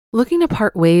Looking to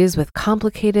part ways with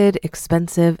complicated,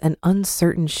 expensive, and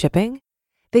uncertain shipping?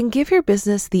 Then give your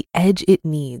business the edge it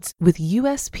needs with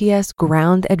USPS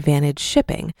Ground Advantage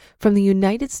shipping from the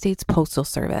United States Postal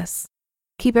Service.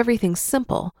 Keep everything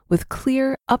simple with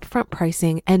clear, upfront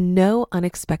pricing and no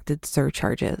unexpected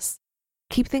surcharges.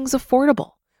 Keep things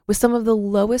affordable with some of the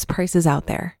lowest prices out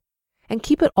there. And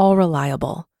keep it all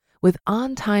reliable with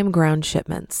on-time ground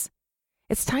shipments.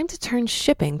 It's time to turn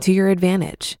shipping to your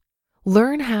advantage.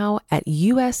 Learn how at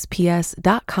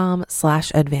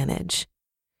USPS.com/advantage.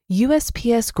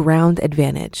 USPS Ground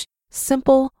Advantage.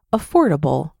 Simple,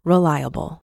 affordable,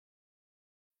 reliable.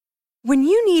 When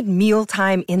you need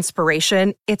mealtime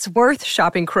inspiration, it's worth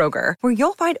shopping Kroger, where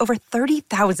you'll find over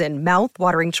 30,000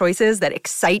 mouth-watering choices that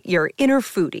excite your inner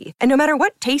foodie. And no matter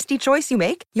what tasty choice you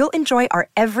make, you'll enjoy our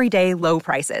everyday low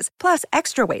prices, plus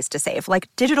extra ways to save, like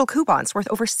digital coupons worth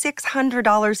over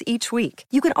 $600 each week.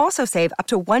 You can also save up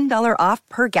to $1 off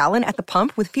per gallon at the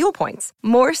pump with fuel points.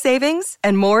 More savings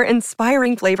and more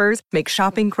inspiring flavors make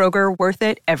shopping Kroger worth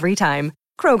it every time.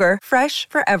 Kroger, fresh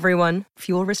for everyone.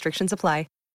 Fuel restrictions apply.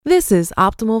 This is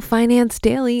Optimal Finance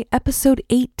Daily, episode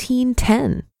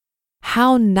 1810.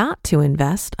 How Not to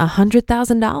Invest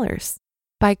 $100,000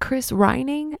 by Chris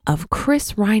Reining of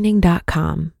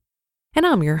chrisreining.com. And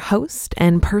I'm your host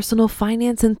and personal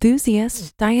finance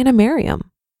enthusiast, Diana Merriam.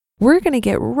 We're going to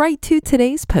get right to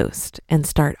today's post and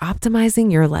start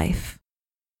optimizing your life.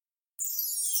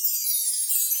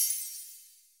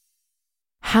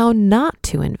 How Not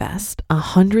to Invest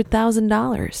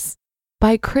 $100,000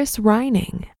 by Chris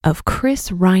Reining of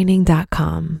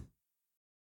chrisreining.com.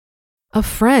 A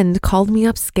friend called me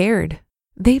up scared.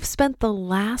 They've spent the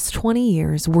last 20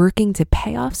 years working to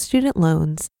pay off student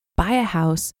loans, buy a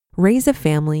house, raise a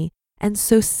family, and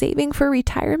so saving for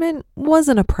retirement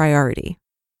wasn't a priority.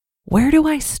 Where do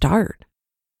I start?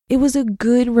 It was a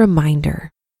good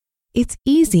reminder. It's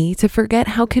easy to forget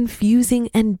how confusing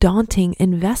and daunting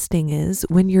investing is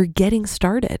when you're getting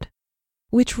started.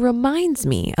 Which reminds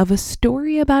me of a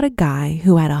story about a guy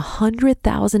who had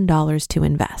 $100,000 to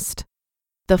invest.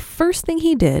 The first thing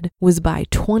he did was buy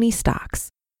 20 stocks,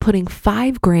 putting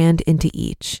 $5,000 into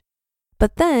each.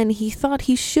 But then he thought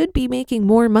he should be making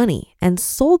more money and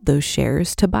sold those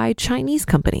shares to buy Chinese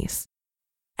companies.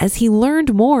 As he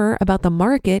learned more about the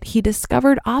market, he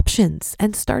discovered options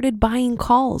and started buying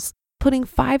calls, putting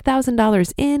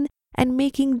 $5,000 in and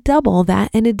making double that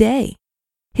in a day.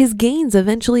 His gains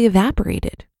eventually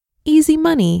evaporated. Easy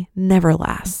money never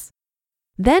lasts.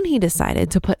 Then he decided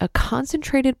to put a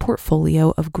concentrated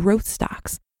portfolio of growth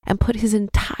stocks and put his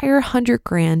entire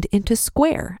 $100,000 into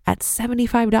Square at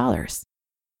 $75.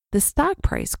 The stock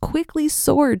price quickly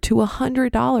soared to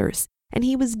 $100, and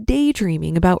he was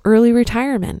daydreaming about early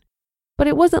retirement. But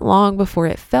it wasn't long before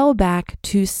it fell back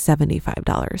to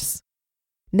 $75.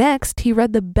 Next, he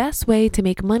read the best way to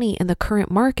make money in the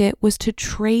current market was to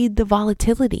trade the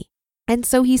volatility. And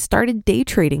so he started day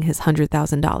trading his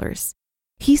 $100,000.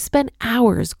 He spent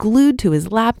hours glued to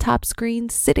his laptop screen,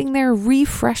 sitting there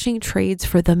refreshing trades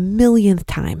for the millionth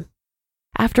time.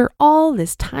 After all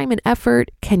this time and effort,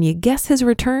 can you guess his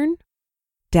return?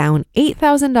 Down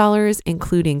 $8,000,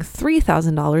 including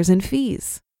 $3,000 in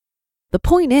fees. The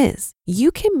point is, you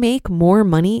can make more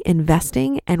money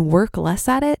investing and work less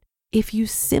at it if you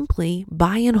simply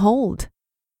buy and hold.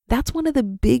 That's one of the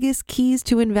biggest keys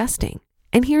to investing.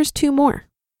 And here's two more.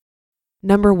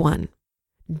 Number 1,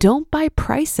 don't buy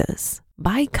prices,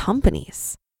 buy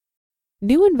companies.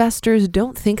 New investors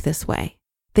don't think this way.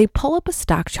 They pull up a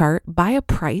stock chart, buy a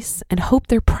price, and hope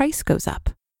their price goes up.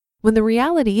 When the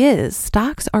reality is,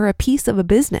 stocks are a piece of a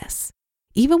business.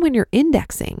 Even when you're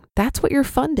indexing, that's what your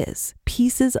fund is,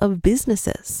 pieces of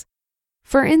businesses.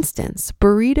 For instance,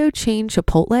 burrito chain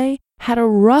Chipotle had a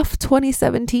rough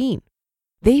 2017.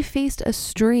 They faced a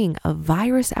string of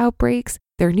virus outbreaks,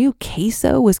 their new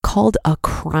queso was called a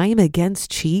crime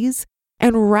against cheese,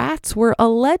 and rats were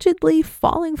allegedly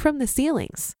falling from the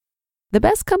ceilings. The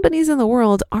best companies in the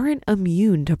world aren't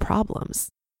immune to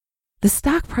problems. The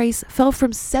stock price fell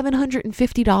from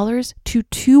 $750 to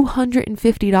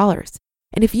 $250.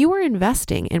 And if you were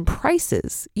investing in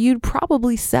prices, you'd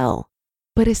probably sell.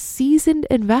 But a seasoned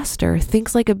investor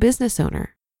thinks like a business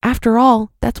owner. After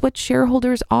all, that's what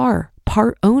shareholders are,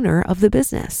 part owner of the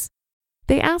business.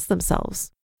 They ask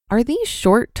themselves, are these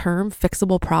short-term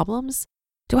fixable problems?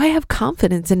 Do I have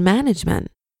confidence in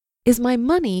management? Is my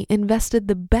money invested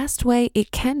the best way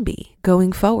it can be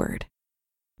going forward?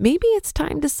 Maybe it's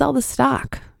time to sell the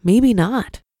stock, maybe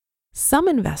not. Some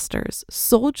investors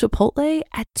sold Chipotle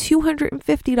at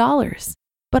 $250.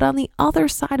 But on the other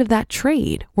side of that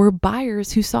trade were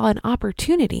buyers who saw an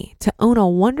opportunity to own a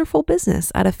wonderful business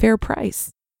at a fair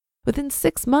price. Within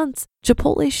 6 months,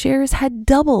 Chipotle shares had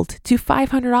doubled to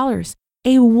 $500,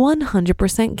 a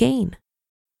 100% gain.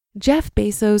 Jeff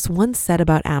Bezos once said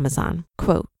about Amazon,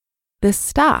 quote, "The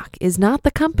stock is not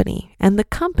the company, and the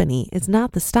company is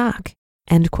not the stock,"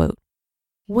 end quote.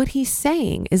 What he's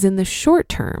saying is in the short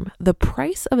term, the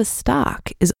price of a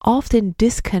stock is often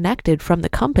disconnected from the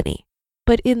company,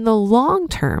 but in the long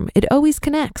term, it always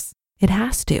connects. It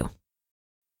has to.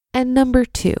 And number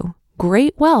 2,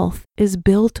 great wealth is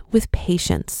built with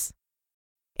patience.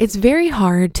 It's very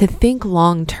hard to think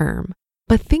long term,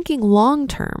 but thinking long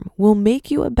term will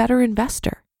make you a better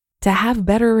investor, to have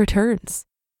better returns.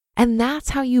 And that's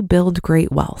how you build great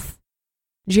wealth.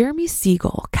 Jeremy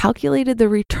Siegel calculated the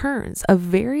returns of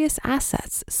various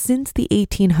assets since the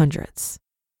 1800s.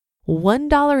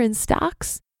 $1 in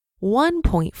stocks,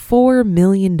 $1.4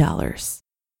 million.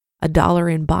 $1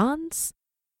 in bonds,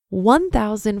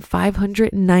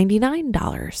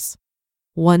 $1,599.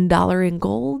 $1 in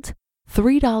gold,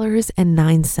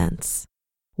 $3.09.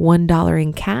 $1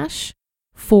 in cash,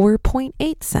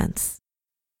 4.8 cents.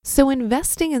 So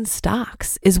investing in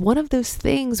stocks is one of those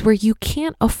things where you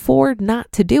can't afford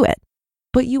not to do it,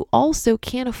 but you also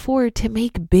can't afford to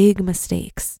make big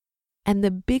mistakes. And the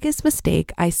biggest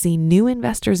mistake I see new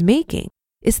investors making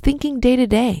is thinking day to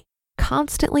day,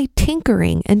 constantly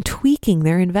tinkering and tweaking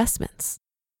their investments.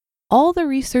 All the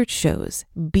research shows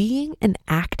being an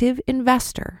active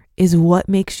investor is what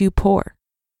makes you poor.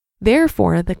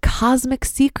 Therefore, the cosmic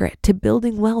secret to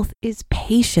building wealth is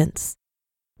patience.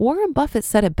 Warren Buffett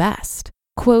said it best,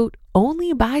 quote,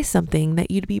 "Only buy something that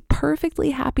you'd be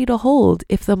perfectly happy to hold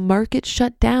if the market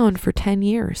shut down for 10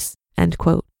 years, end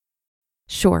quote.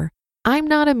 Sure, I'm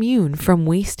not immune from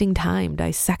wasting time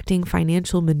dissecting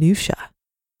financial minutia,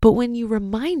 but when you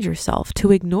remind yourself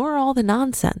to ignore all the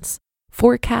nonsense,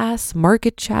 forecasts,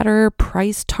 market chatter,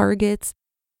 price targets,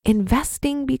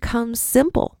 investing becomes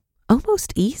simple,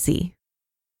 almost easy.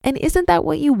 And isn't that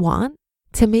what you want?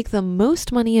 To make the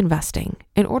most money investing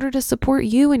in order to support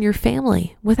you and your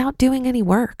family without doing any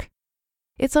work.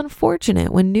 It's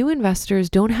unfortunate when new investors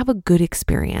don't have a good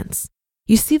experience.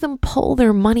 You see them pull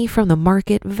their money from the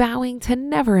market, vowing to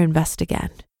never invest again.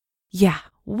 Yeah,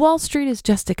 Wall Street is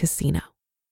just a casino.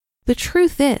 The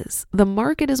truth is, the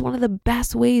market is one of the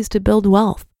best ways to build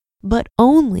wealth, but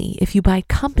only if you buy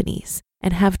companies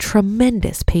and have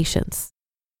tremendous patience.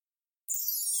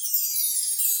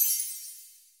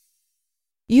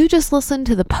 You just listened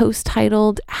to the post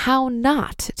titled "How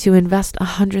Not to Invest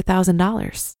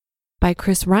 $100,000" by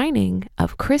Chris Reining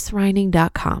of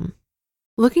chrisreining.com.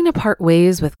 Looking to part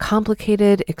ways with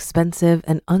complicated, expensive,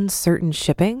 and uncertain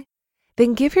shipping?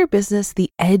 Then give your business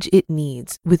the edge it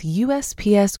needs with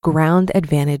USPS Ground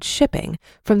Advantage shipping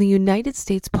from the United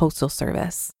States Postal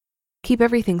Service. Keep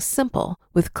everything simple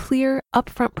with clear,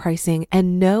 upfront pricing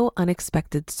and no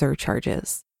unexpected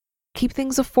surcharges. Keep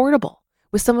things affordable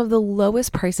with some of the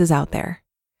lowest prices out there.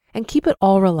 And keep it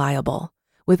all reliable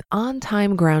with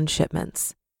on-time ground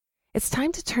shipments. It's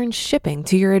time to turn shipping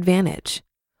to your advantage.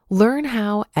 Learn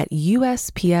how at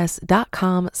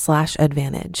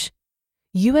USPS.com/advantage.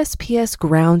 USPS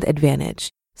Ground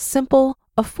Advantage. Simple,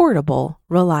 affordable,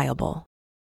 reliable.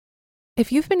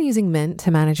 If you've been using Mint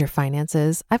to manage your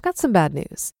finances, I've got some bad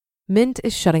news. Mint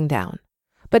is shutting down.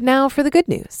 But now for the good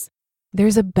news.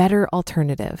 There's a better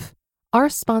alternative. Our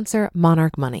sponsor,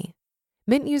 Monarch Money.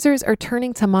 Mint users are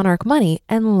turning to Monarch Money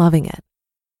and loving it.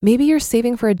 Maybe you're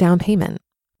saving for a down payment,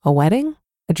 a wedding,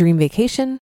 a dream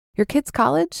vacation, your kid's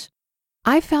college.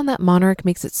 I've found that Monarch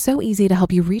makes it so easy to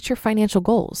help you reach your financial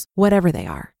goals, whatever they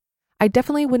are. I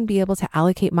definitely wouldn't be able to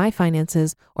allocate my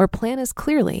finances or plan as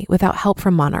clearly without help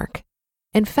from Monarch.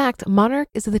 In fact, Monarch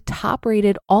is the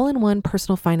top-rated all-in-one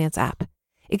personal finance app.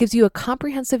 It gives you a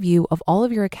comprehensive view of all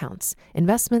of your accounts,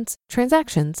 investments,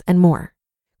 transactions, and more.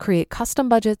 Create custom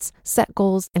budgets, set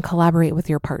goals, and collaborate with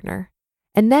your partner.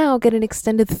 And now get an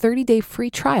extended 30-day free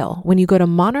trial when you go to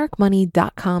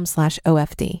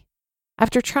monarchmoney.com/OFD.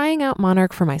 After trying out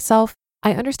Monarch for myself,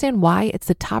 I understand why it's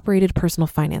the top-rated personal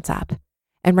finance app.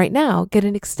 And right now, get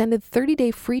an extended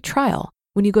 30-day free trial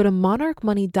when you go to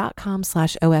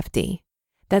monarchmoney.com/OFD.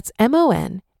 That's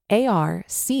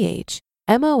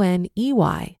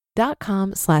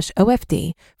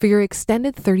monarchmoney.com/OFD for your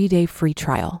extended 30-day free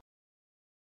trial.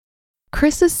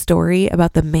 Chris's story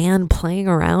about the man playing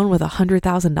around with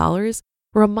 $100,000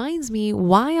 reminds me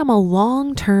why I'm a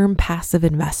long-term passive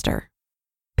investor.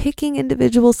 Picking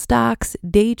individual stocks,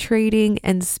 day trading,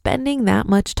 and spending that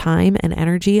much time and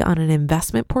energy on an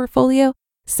investment portfolio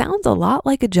sounds a lot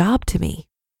like a job to me.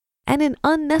 And an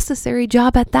unnecessary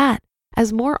job at that,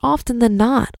 as more often than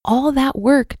not, all that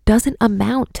work doesn't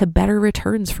amount to better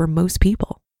returns for most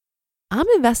people. I'm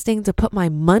investing to put my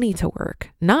money to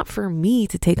work, not for me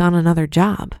to take on another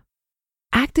job.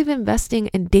 Active investing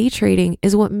and day trading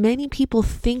is what many people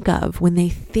think of when they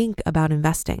think about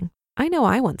investing. I know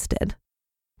I once did.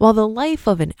 While the life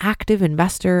of an active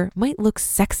investor might look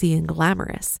sexy and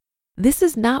glamorous, this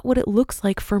is not what it looks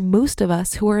like for most of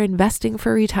us who are investing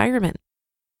for retirement.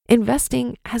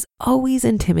 Investing has always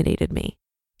intimidated me.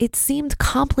 It seemed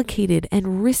complicated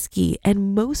and risky,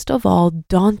 and most of all,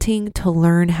 daunting to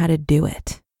learn how to do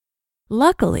it.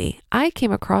 Luckily, I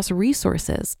came across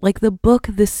resources like the book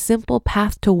The Simple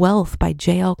Path to Wealth by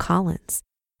J.L. Collins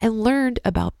and learned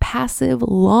about passive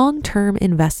long-term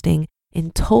investing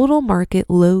in total market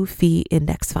low-fee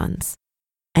index funds.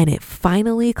 And it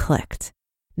finally clicked.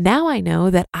 Now I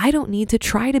know that I don't need to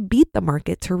try to beat the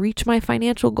market to reach my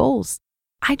financial goals.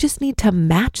 I just need to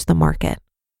match the market.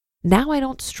 Now I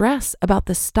don't stress about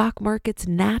the stock market's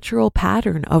natural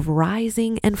pattern of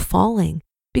rising and falling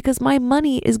because my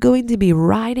money is going to be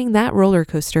riding that roller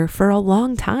coaster for a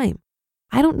long time.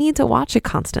 I don't need to watch it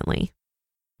constantly.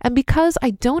 And because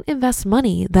I don't invest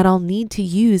money that I'll need to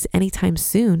use anytime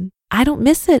soon, I don't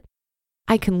miss it.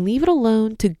 I can leave it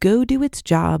alone to go do its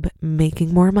job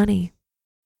making more money.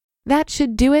 That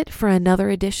should do it for another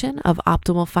edition of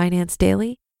Optimal Finance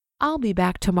Daily. I'll be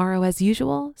back tomorrow as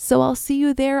usual, so I'll see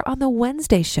you there on the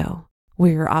Wednesday show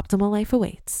where your optimal life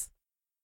awaits.